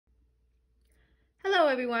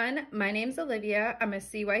everyone, my name's Olivia. I'm a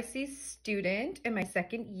CYC student in my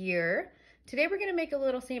second year. Today we're gonna make a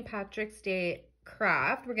little St. Patrick's Day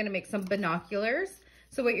craft. We're gonna make some binoculars.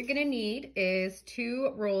 So what you're gonna need is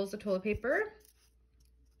 2 rolls of toilet paper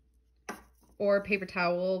or paper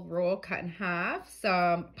towel roll cut in half,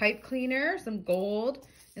 some pipe cleaner, some gold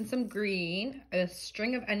and some green, a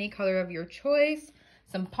string of any color of your choice,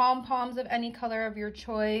 some pom-poms of any color of your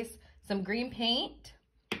choice, some green paint,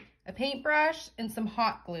 a paintbrush, and some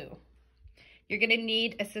hot glue. You're gonna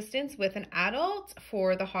need assistance with an adult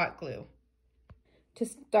for the hot glue. To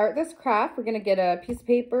start this craft, we're gonna get a piece of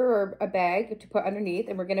paper or a bag to put underneath,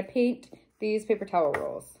 and we're gonna paint these paper towel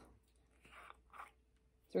rolls.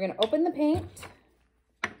 So we're gonna open the paint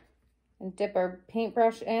and dip our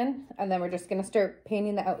paintbrush in, and then we're just gonna start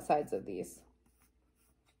painting the outsides of these.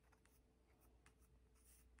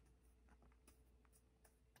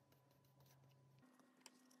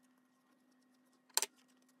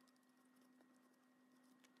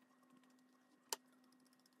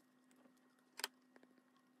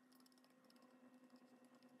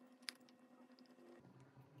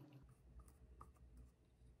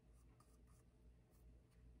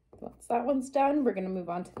 Once that one's done, we're going to move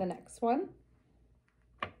on to the next one.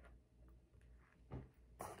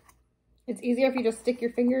 It's easier if you just stick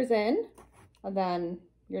your fingers in, and then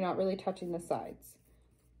you're not really touching the sides.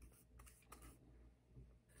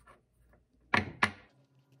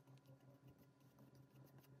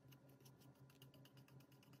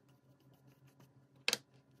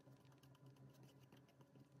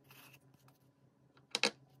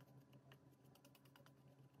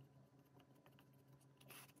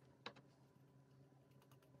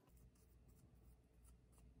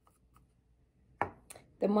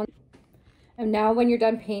 And now when you're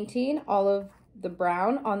done painting all of the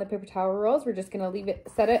brown on the paper towel rolls, we're just going to leave it,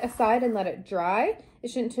 set it aside and let it dry.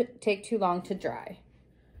 It shouldn't take too long to dry.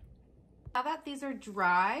 Now that these are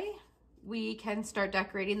dry, we can start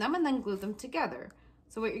decorating them and then glue them together.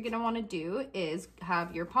 So what you're going to want to do is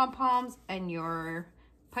have your pom-poms and your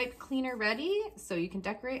pipe cleaner ready so you can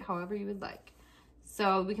decorate however you would like.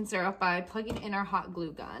 So we can start off by plugging in our hot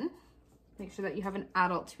glue gun. Make sure that you have an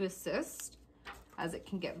adult to assist, as it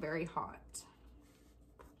can get very hot.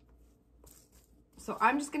 So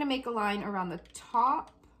I'm just gonna make a line around the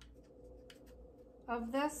top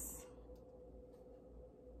of this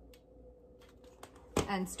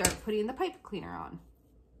and start putting the pipe cleaner on.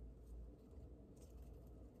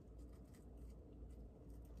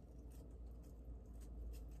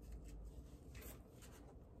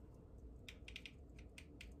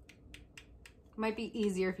 Might be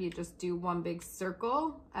easier if you just do one big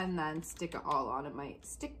circle and then stick it all on. It might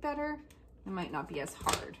stick better. It might not be as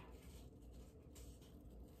hard.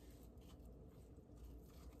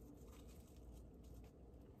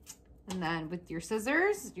 And then with your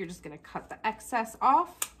scissors, you're just gonna cut the excess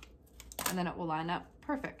off, and then it will line up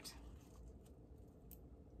perfect.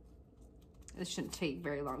 This shouldn't take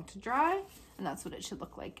very long to dry, and that's what it should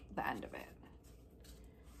look like at the end of it.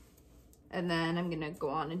 And then I'm gonna go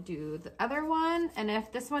on and do the other one. And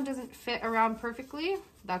if this one doesn't fit around perfectly,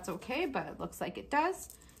 that's okay, but it looks like it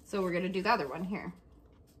does. So we're gonna do the other one here.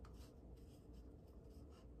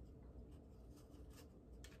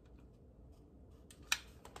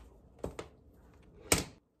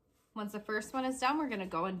 Once the first one is done, we're gonna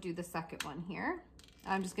go and do the second one here.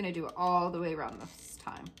 I'm just gonna do it all the way around this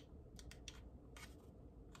time.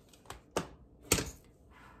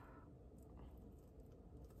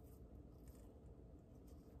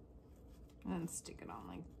 And stick it on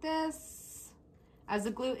like this. As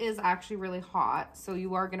the glue is actually really hot, so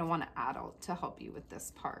you are gonna want an adult to help you with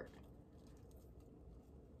this part.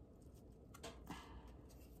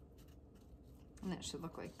 And it should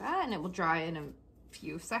look like that, and it will dry in a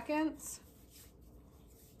few seconds.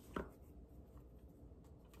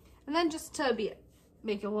 And then just to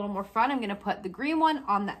make it a little more fun, I'm gonna put the green one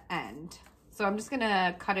on the end. So I'm just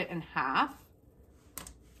gonna cut it in half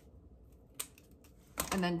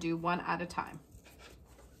and then do one at a time.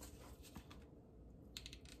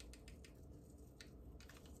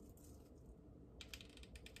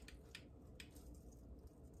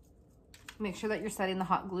 Make sure that you're setting the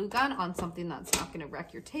hot glue gun on something that's not gonna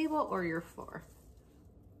wreck your table or your floor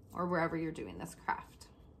or wherever you're doing this craft.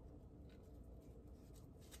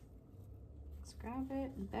 Just grab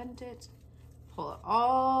it and bend it, pull it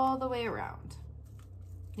all the way around.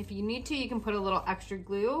 If you need to, you can put a little extra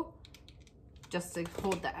glue just to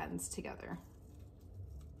hold the ends together.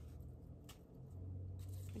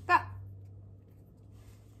 Like that.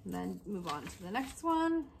 And then move on to the next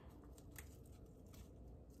one.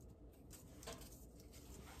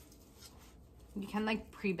 You can like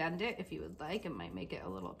pre-bend it if you would like. It might make it a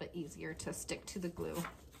little bit easier to stick to the glue.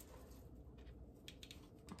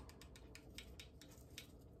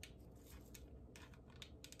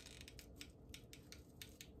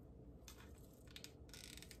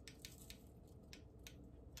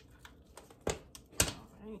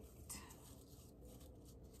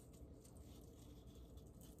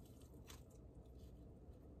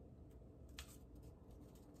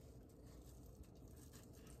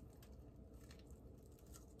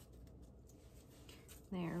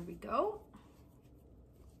 There we go.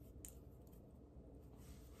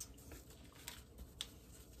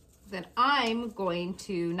 Then I'm going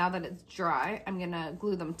to, now that it's dry, I'm gonna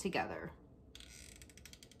glue them together.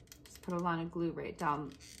 Just put a line of glue right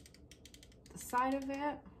down the side of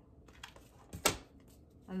it.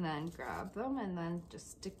 And then grab them and then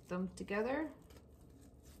just stick them together.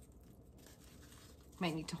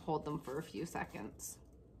 Might need to hold them for a few seconds.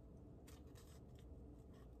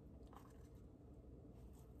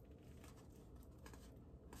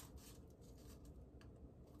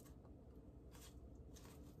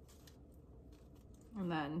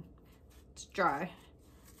 And then it's dry.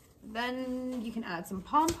 Then you can add some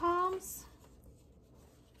pom-poms.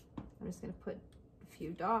 I'm just gonna put a few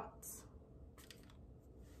dots.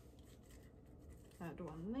 Add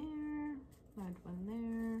one there, add one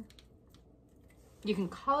there. You can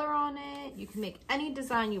color on it. You can make any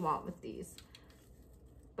design you want with these.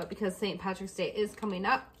 But because St. Patrick's Day is coming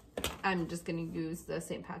up, I'm just gonna use the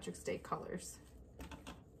St. Patrick's Day colors.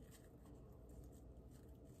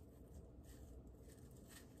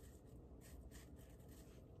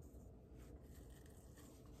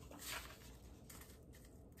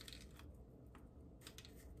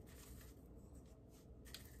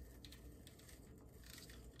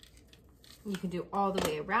 You can do all the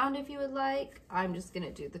way around if you would like. I'm just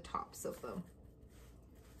gonna do the tops of them.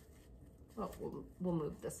 Well, we'll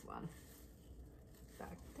move this one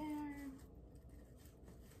back there.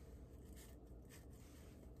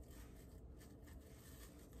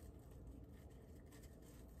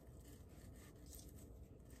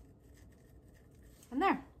 And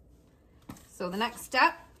there. So the next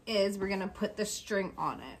step is we're gonna put the string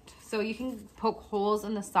on it. So you can poke holes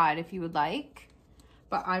in the side if you would like.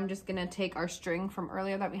 But I'm just gonna take our string from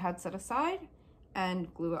earlier that we had set aside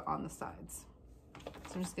and glue it on the sides.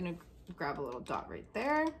 So I'm just gonna grab a little dot right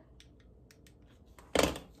there.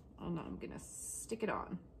 And I'm gonna stick it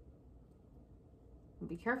on. And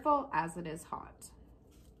be careful as it is hot.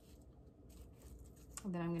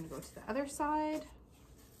 And then I'm gonna go to the other side.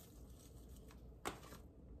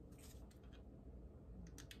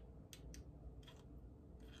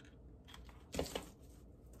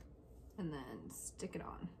 And then stick it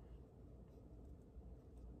on.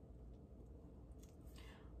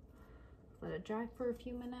 Let it dry for a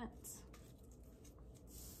few minutes.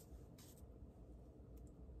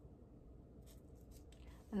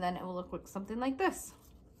 And then it will look like something like this.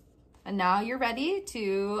 And now you're ready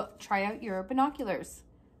to try out your binoculars.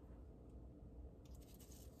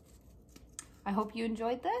 I hope you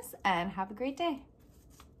enjoyed this and have a great day.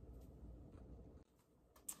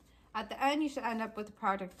 At the end, you should end up with a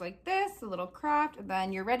project like this, a little craft, and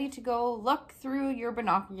then you're ready to go look through your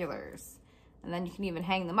binoculars. And then you can even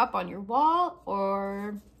hang them up on your wall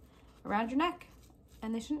or around your neck,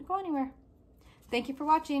 and they shouldn't go anywhere. Thank you for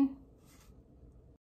watching.